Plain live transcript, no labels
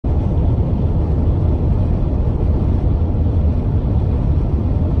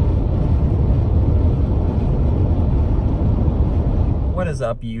is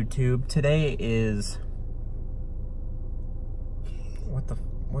up, YouTube? Today is...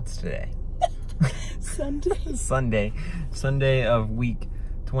 What's today? Sunday. Sunday of week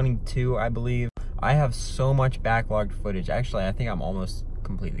 22, I believe. I have so much backlogged footage. Actually, I think I'm almost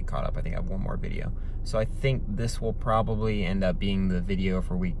completely caught up. I think I have one more video. So I think this will probably end up being the video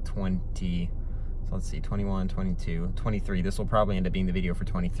for week 20. So let's see, 21, 22, 23. This will probably end up being the video for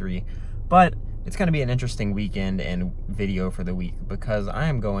 23. But it's going to be an interesting weekend and video for the week because I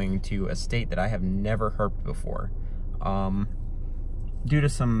am going to a state that I have never herped before. Due to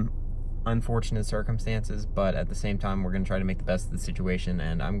some unfortunate circumstances, but at the same time, we're going to try to make the best of the situation,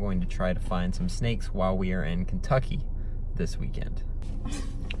 and I'm going to try to find some snakes while we are in Kentucky this weekend.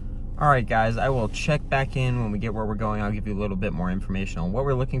 Alright guys, I will check back in when we get where we're going. I'll give you a little bit more information on what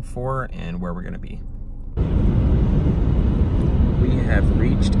we're looking for and where we're going to be. We have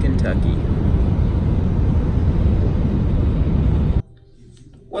reached Kentucky.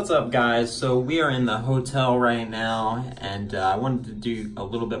 What's up guys? So we are in the hotel right now, and I wanted to do a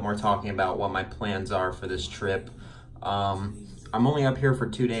little bit more talking about what my plans are for this trip. I'm only up here for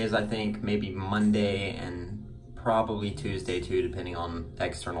 2 days, I think, maybe Monday and probably Tuesday too, depending on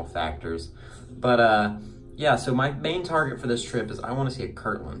external factors. But yeah, so my main target for this trip is I want to see a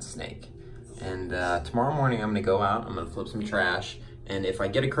Kirtland snake. And tomorrow morning I'm going to go out, I'm going to flip some trash, and if I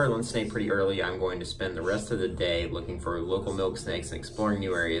get a Kirtland snake pretty early, I'm going to spend the rest of the day looking for local milk snakes and exploring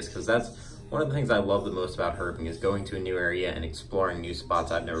new areas, because that's one of the things I love the most about herping, is going to a new area and exploring new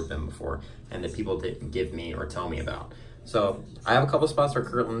spots I've never been before and that people didn't give me or tell me about. So I have a couple spots for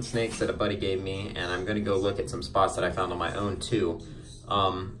Kirtland snakes that a buddy gave me, and I'm going to go look at some spots that I found on my own too.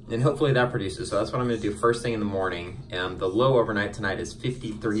 And hopefully that produces. So that's what I'm going to do first thing in the morning. And the low overnight tonight is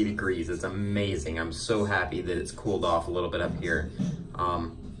 53 degrees. It's amazing. I'm so happy that it's cooled off a little bit up here.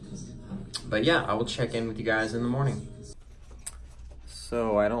 But yeah, I will check in with you guys in the morning.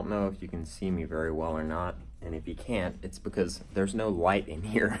 So I don't know if you can see me very well or not. And if you can't, it's because there's no light in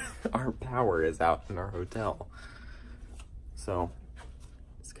here. Our power is out in our hotel. So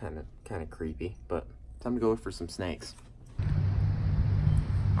it's kind of creepy, but time to go for some snakes.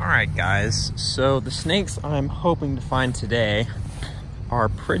 All right, guys. So the snakes I'm hoping to find today are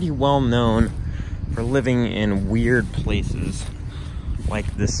pretty well known for living in weird places,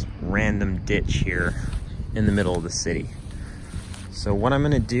 like this random ditch here in the middle of the city. So what I'm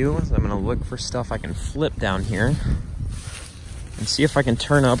gonna do is I'm gonna look for stuff I can flip down here and see if I can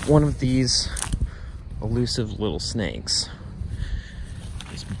turn up one of these elusive little snakes.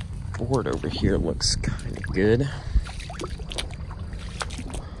 This board over here looks kind of good.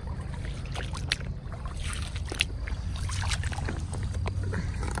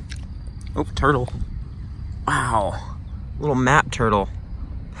 Oh, turtle. Wow, little map turtle.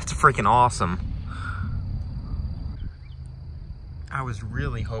 That's freaking awesome. I was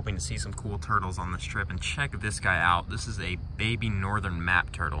really hoping to see some cool turtles on this trip, and check this guy out. This is a baby northern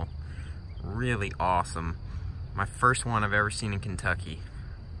map turtle. Really awesome. My first one I've ever seen in Kentucky.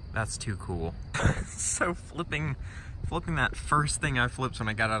 That's too cool. So flipping that first thing I flipped when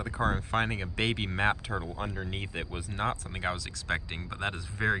I got out of the car and finding a baby map turtle underneath it was not something I was expecting, but that is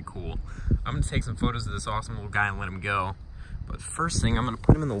very cool. I'm gonna take some photos of this awesome little guy and let him go. But first thing, I'm gonna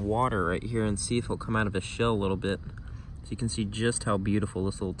put him in the water right here and see if he'll come out of his shell a little bit. So you can see just how beautiful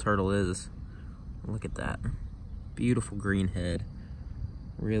this little turtle is. Look at that. Beautiful green head.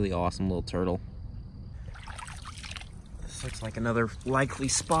 Really awesome little turtle. This looks like another likely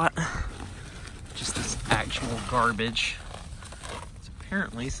spot. Just this actual garbage. It's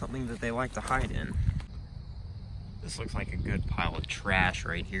apparently something that they like to hide in. This looks like a good pile of trash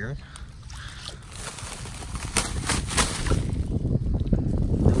right here.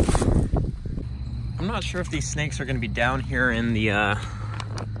 I'm not sure if these snakes are going to be down here in the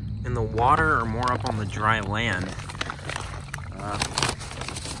water or more up on the dry land.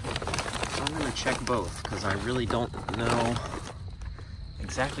 So I'm going to check both because I really don't know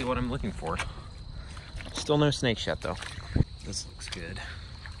exactly what I'm looking for. Still no snakes yet though. This looks good.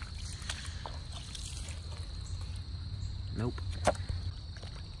 Nope.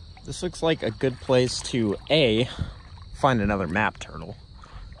 This looks like a good place to A, find another map turtle,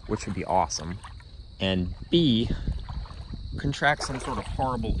 which would be awesome, and B, contract some sort of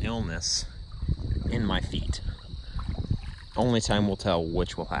horrible illness in my feet. Only time will tell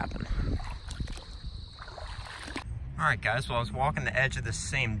which will happen. Alright guys, well I was walking the edge of this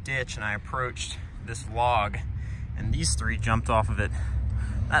same ditch and I approached this log and these three jumped off of it.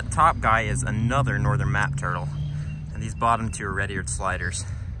 That top guy is another northern map turtle and these bottom two are red-eared sliders.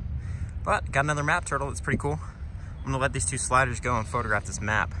 But got another map turtle, that's pretty cool. I'm gonna let these two sliders go and photograph this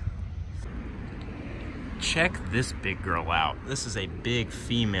map. Check this big girl out. This is a big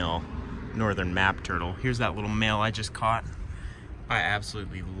female northern map turtle. Here's that little male I just caught. I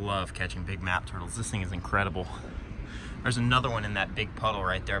absolutely love catching big map turtles. This thing is incredible. There's another one in that big puddle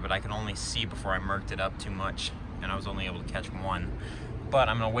right there, but I could only see before I murked it up too much, and I was only able to catch one. But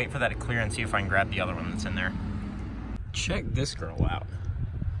I'm gonna wait for that to clear and see if I can grab the other one that's in there. Check this girl out.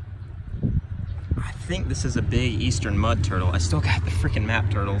 I think this is a big eastern mud turtle. I still got the freaking map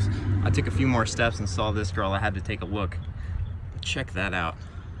turtles. I took a few more steps and saw this girl. I had to take a look. But check that out.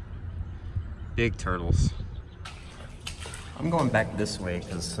 Big turtles. I'm going back this way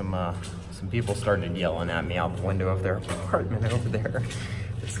because some people started yelling at me out the window of their apartment over there.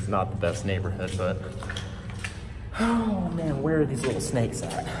 This is not the best neighborhood, but oh man, where are these little snakes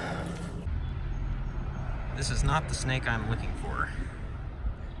at? This is not the snake I'm looking for,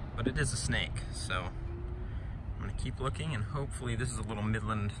 but it is a snake, so I'm gonna keep looking, and hopefully this is a little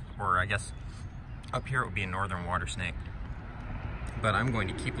midland, or I guess up here it would be a northern water snake. But I'm going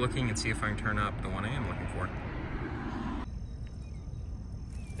to keep looking and see if I can turn up the one I am looking for.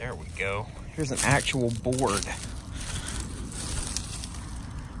 There we go. Here's an actual board.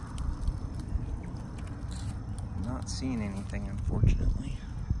 Not seeing anything, unfortunately.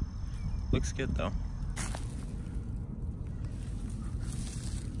 Looks good though.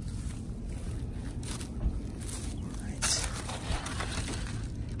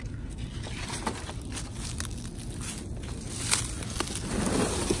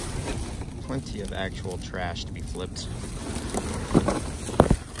 Plenty of actual trash to be flipped.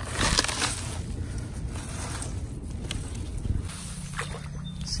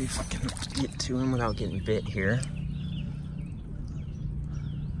 See if I can get to him without getting bit here.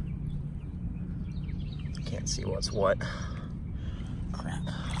 Can't see what's what. Crap.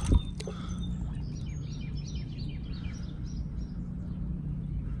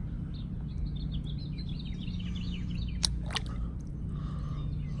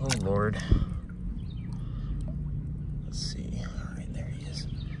 Oh Lord. Let's see. All right, there he is.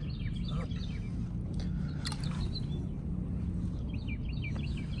 Oh.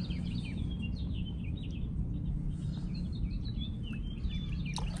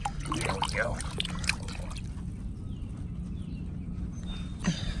 There we go.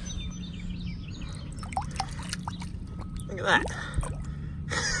 Look at that.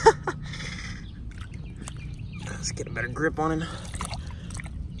 Let's get a better grip on him.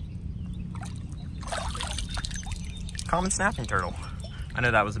 Common snapping turtle. I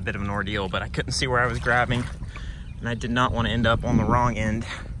know that was a bit of an ordeal, but I couldn't see where I was grabbing, and I did not want to end up on the wrong end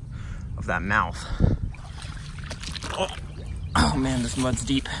of that mouth. Oh man, this mud's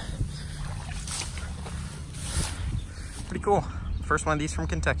deep. Pretty cool. First one of these from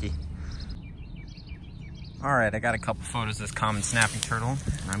Kentucky. All right, I got a couple photos of this common snapping turtle,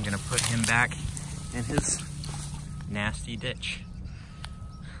 and I'm gonna put him back in his nasty ditch.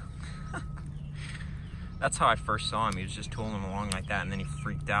 That's how I first saw him. He was just tooling along like that, and then he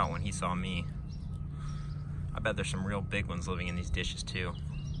freaked out when he saw me. I bet there's some real big ones living in these dishes too.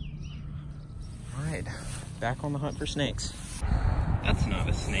 All right, back on the hunt for snakes. That's not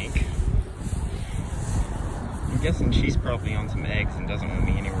a snake. I'm guessing she's probably on some eggs and doesn't want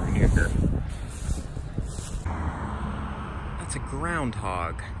me anywhere near her. That's a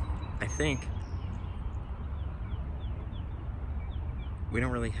groundhog, I think. We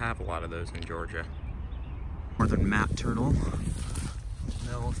don't really have a lot of those in Georgia. Northern map turtle. I don't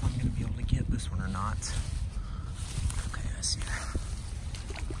know if I'm gonna be able to get this one or not. Okay, I see her.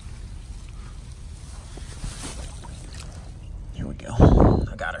 Here we go.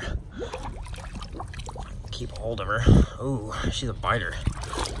 I got her. Keep hold of her. Ooh, she's a biter.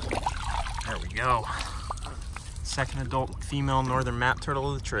 There we go. Second adult female northern map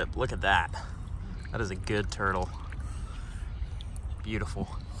turtle of the trip. Look at that. That is a good turtle. Beautiful.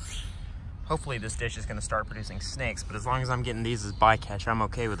 Hopefully this dish is gonna start producing snakes, but as long as I'm getting these as bycatch, I'm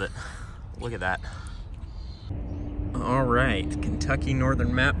okay with it. Look at that. All right, Kentucky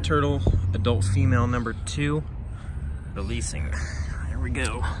northern map turtle, adult female number 2, releasing. Here we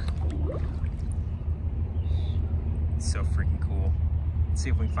go. So freaking cool. Let's see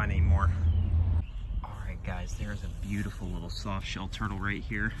if we can find any more. All right guys, there's a beautiful little soft shell turtle right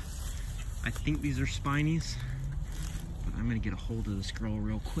here. I think these are spinies, but I'm gonna get a hold of this girl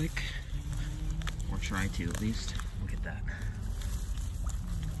real quick. Or try to, at least. Look at that.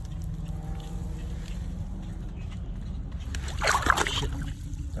 Shit,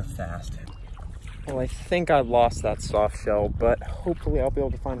 they're fast. Well, I think I lost that soft shell, but hopefully I'll be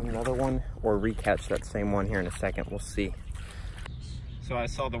able to find another one or recatch that same one here in a second. We'll see. So I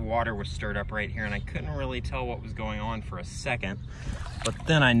saw the water was stirred up right here, and I couldn't really tell what was going on for a second, but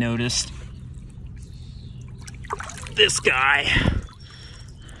then I noticed this guy.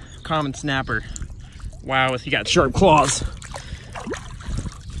 Common snapper. Wow, he got sharp claws.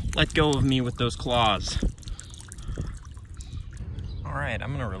 Let go of me with those claws. All right,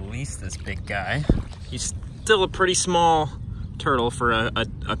 I'm gonna release this big guy. He's still a pretty small turtle for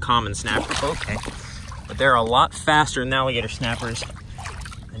a common snapper. Okay, but they're a lot faster than alligator snappers,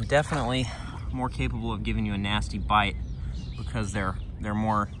 and definitely more capable of giving you a nasty bite because they're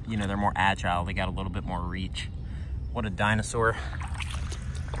more, you know, they're more agile. They got a little bit more reach. What a dinosaur.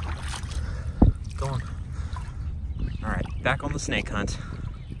 Going. All right, back on the snake hunt.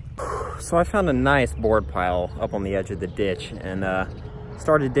 So I found a nice board pile up on the edge of the ditch and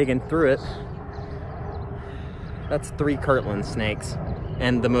started digging through it. That's 3 Kirtland snakes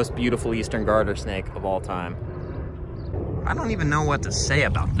and the most beautiful eastern garter snake of all time. I don't even know what to say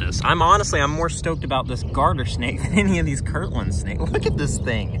about this. I'm more stoked about this garter snake than any of these Kirtland snakes. Look at this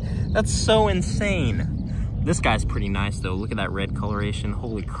thing. That's so insane. This guy's pretty nice though. Look at that red coloration.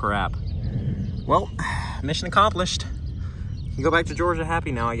 Holy crap. Well, mission accomplished. You can go back to Georgia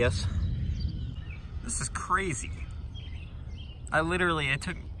happy now, I guess. This is crazy.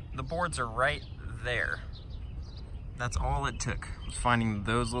 The boards are right there. That's all it took, was finding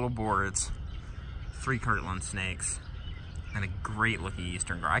those little boards, 3 Kirtland snakes, and a great looking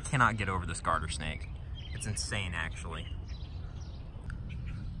eastern garter. I cannot get over this garter snake. It's insane, actually.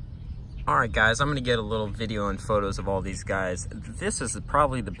 All right, guys, I'm gonna get a little video and photos of all these guys. This is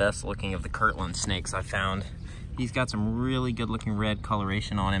probably the best looking of the Kirtland snakes I found. He's got some really good looking red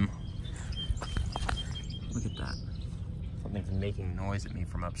coloration on him. Look at that. Something's making noise at me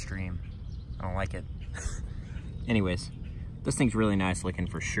from upstream. I don't like it. Anyways, this thing's really nice looking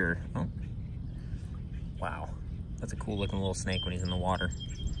for sure. Oh. Wow, that's a cool looking little snake when he's in the water.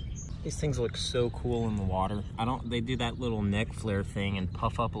 These things look so cool in the water. They do that little neck flare thing and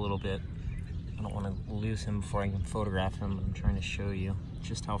puff up a little bit. I don't want to lose him before I can photograph him, but I'm trying to show you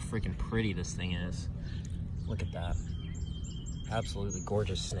just how freaking pretty this thing is. Look at that. Absolutely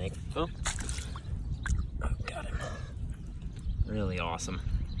gorgeous snake. Oh, got him. Really awesome.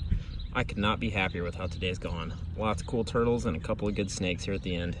 I could not be happier with how today's gone. Lots of cool turtles and a couple of good snakes here at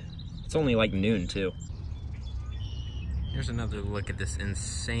the end. It's only like noon too. Here's another look at this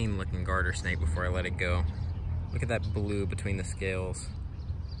insane looking garter snake before I let it go. Look at that blue between the scales.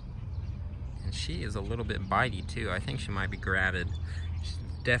 And she is a little bit bitey too. I think she might be gravid. She's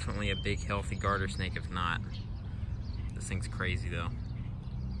definitely a big healthy garter snake if not. This thing's crazy though.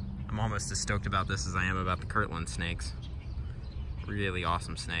 I'm almost as stoked about this as I am about the Kirtland snakes. Really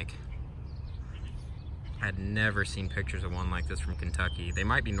awesome snake. I had never seen pictures of one like this from Kentucky. They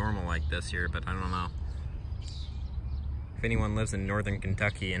might be normal like this here, but I don't know. If anyone lives in northern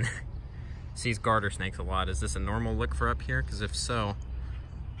Kentucky and sees garter snakes a lot, is this a normal look for up here? Because if so,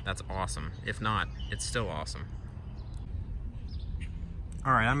 that's awesome. If not, it's still awesome.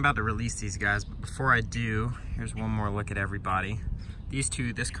 All right, I'm about to release these guys, but before I do, here's one more look at everybody. These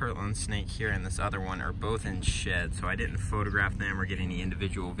two, this Kirtland snake here and this other one, are both in shed, so I didn't photograph them or get any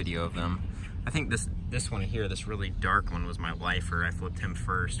individual video of them. I think this one here, this really dark one, was my lifer. I flipped him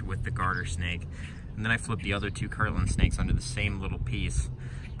first with the garter snake, and then I flipped the other 2 Kirtland snakes onto the same little piece.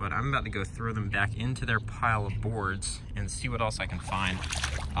 But I'm about to go throw them back into their pile of boards and see what else I can find.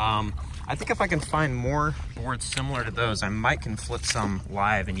 I think if I can find more boards similar to those, I might can flip some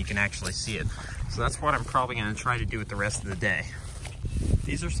live and you can actually see it. So that's what I'm probably gonna try to do with the rest of the day.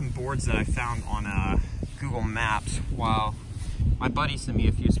 These are some boards that I found on Google Maps while my buddy sent me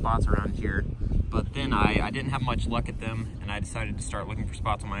a few spots around here, but then I didn't have much luck at them and I decided to start looking for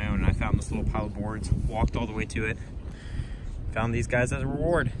spots on my own, and I found this little pile of boards, walked all the way to it, found these guys as a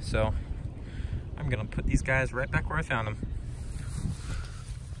reward. So I'm gonna put these guys right back where I found them.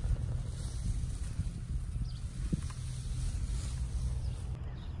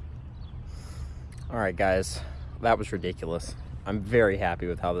 All right, guys, that was ridiculous. I'm very happy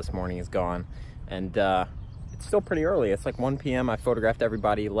with how this morning has gone, and it's still pretty early. It's like 1 p.m. I photographed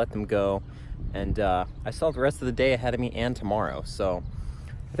everybody, let them go, and I still have the rest of the day ahead of me and tomorrow. So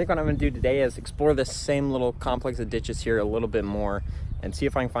I think what I'm gonna do today is explore this same little complex of ditches here a little bit more and see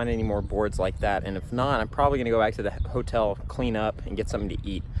if I can find any more boards like that. And if not, I'm probably gonna go back to the hotel, clean up, and get something to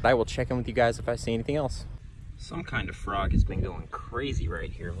eat. I will check in with you guys if I see anything else. Some kind of frog has been going crazy right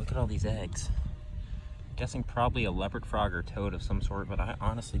here. Look at all these eggs. Guessing probably a leopard frog or toad of some sort, but I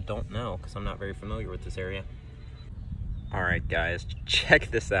honestly don't know because I'm not very familiar with this area. All right, guys, check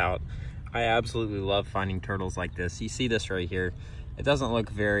this out. I absolutely love finding turtles like this. You see this right here. It doesn't look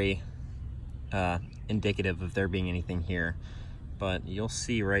very indicative of there being anything here, but you'll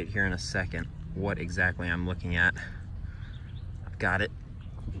see right here in a second what exactly I'm looking at. I've got it.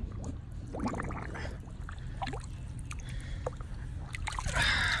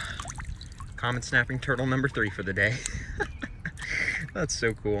 Common snapping turtle number 3 for the day. That's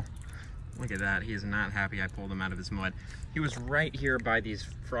so cool. Look at that. He is not happy I pulled him out of his mud. He was right here by these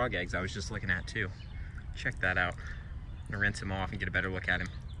frog eggs I was just looking at too. Check that out. I'm gonna rinse him off and get a better look at him.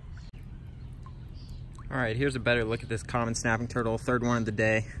 All right, here's a better look at this common snapping turtle, 3rd one of the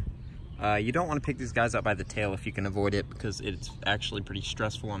day. You don't want to pick these guys up by the tail if you can avoid it, because it's actually pretty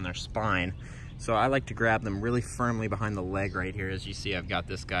stressful on their spine. So I like to grab them really firmly behind the leg right here. As you see, I've got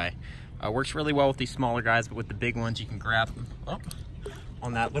this guy. Works really well with these smaller guys, but with the big ones, you can grab them up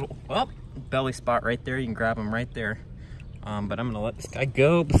on that little belly spot right there. You can grab them right there. But I'm gonna let this guy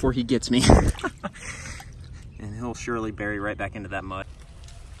go before he gets me. And he'll surely bury right back into that mud.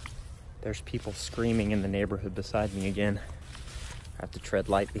 There's people screaming in the neighborhood beside me again. I have to tread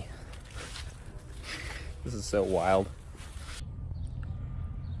lightly. This is so wild.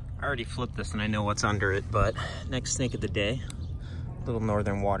 I already flipped this and I know what's under it, but next snake of the day, little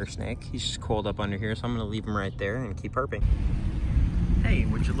northern water snake. He's just coiled up under here, so I'm gonna leave him right there and keep herping. Hey,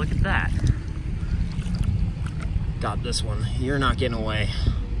 would you look at that? Got this one. You're not getting away.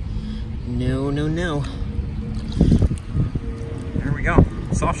 No, no, no. There we go.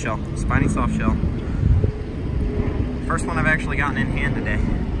 Soft shell, spiny soft shell. First one I've actually gotten in hand today.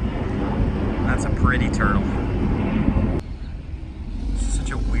 That's a pretty turtle.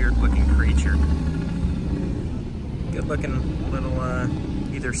 Such a weird looking creature. Good looking little,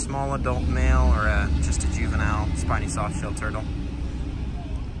 either small adult male or just a juvenile spiny soft shell turtle.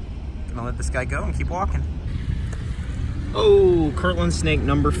 Gonna let this guy go and keep walking. Oh, Kirtland snake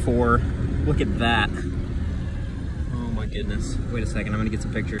number 4. Look at that. Oh my goodness. Wait a second, I'm gonna get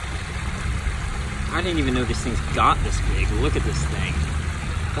some pictures. I didn't even know this thing's got this big. Look at this thing.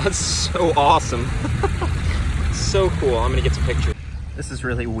 That's so awesome. So cool. I'm gonna get some pictures. This is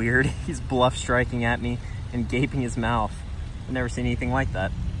really weird. He's bluff striking at me and gaping his mouth. I've never seen anything like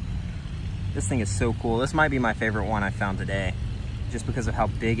that. This thing is so cool. This might be my favorite one I found today, just because of how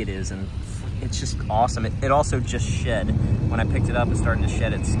big it is, and it's just awesome. It also just shed. When I picked it up, it's starting to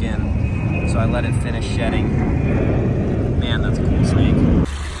shed its skin. So I let it finish shedding. Man, that's a cool snake.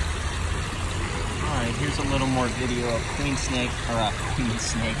 Here's a little more video of Kirtland snake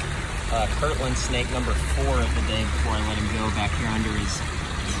number 4 of the day before I let him go back here under his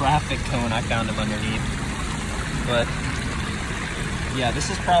traffic cone I found him underneath. But yeah, this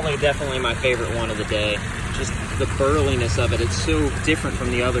is probably definitely my favorite one of the day. Just the burliness of it. It's so different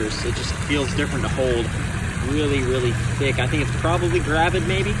from the others. It just feels different to hold. Really, really thick. I think it's probably gravid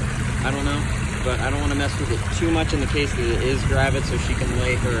maybe. I don't know. But I don't want to mess with it too much in the case that it is gravid, so she can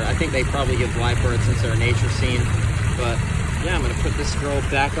lay her. I think they probably give live birth since they're a nature scene. But yeah, I'm going to put this girl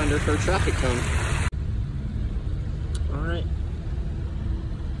back under her traffic cone. All right.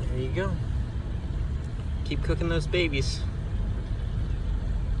 There you go. Keep cooking those babies.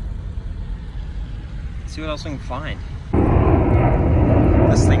 Let's see what else we can find.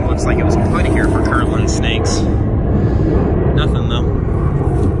 This thing looks like it was put here for Kirtland snakes. Nothing though.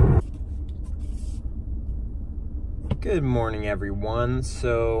 Good morning, everyone.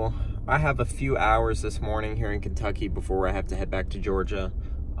 So I have a few hours this morning here in Kentucky before I have to head back to Georgia.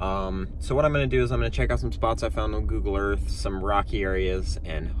 So what I'm going to do is I'm going to check out some spots I found on Google Earth, some rocky areas,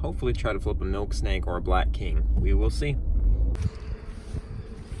 and hopefully try to flip a milk snake or a black king. We will see.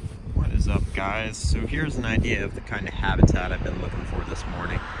 What is up, guys? So here's an idea of the kind of habitat I've been looking for this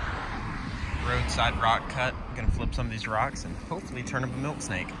morning. Roadside rock cut. I'm going to flip some of these rocks and hopefully turn up a milk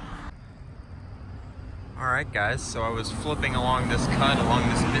snake. Alright guys, so I was flipping along this cut, along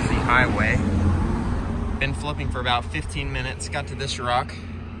this busy highway. Been flipping for about 15 minutes, got to this rock.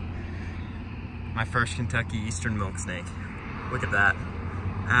 My first Kentucky Eastern milk snake. Look at that.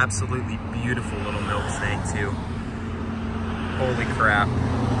 Absolutely beautiful little milk snake too. Holy crap.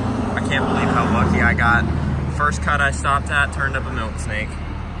 I can't believe how lucky I got. First cut I stopped at turned up a milk snake.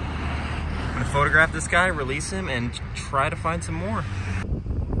 I'm gonna photograph this guy, release him, and try to find some more.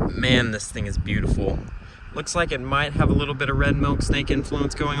 Man, this thing is beautiful. Looks like it might have a little bit of red milk snake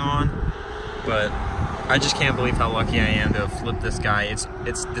influence going on, but I just can't believe how lucky I am to have flipped this guy. It's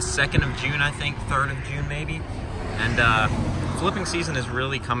the 2nd of June, I think, 3rd of June maybe, and flipping season is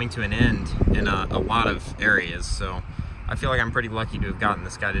really coming to an end in a lot of areas, so I feel like I'm pretty lucky to have gotten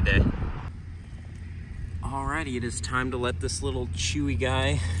this guy today. Alrighty, it is time to let this little chewy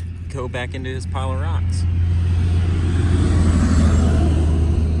guy go back into his pile of rocks.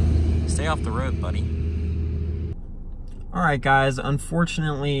 Stay off the road, buddy. Alright guys,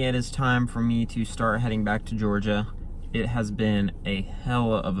 unfortunately it is time for me to start heading back to Georgia. It has been a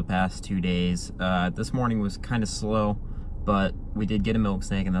hell of a past 2 days. This morning was kind of slow, but we did get a milk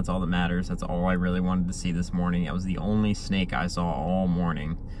snake and that's all that matters. That's all I really wanted to see this morning. That was the only snake I saw all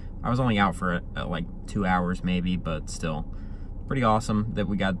morning. I was only out for like 2 hours maybe, but still pretty awesome that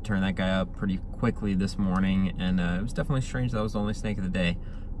we got to turn that guy up pretty quickly this morning, and it was definitely strange that was the only snake of the day.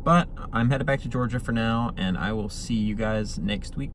 But I'm headed back to Georgia for now, and I will see you guys next week.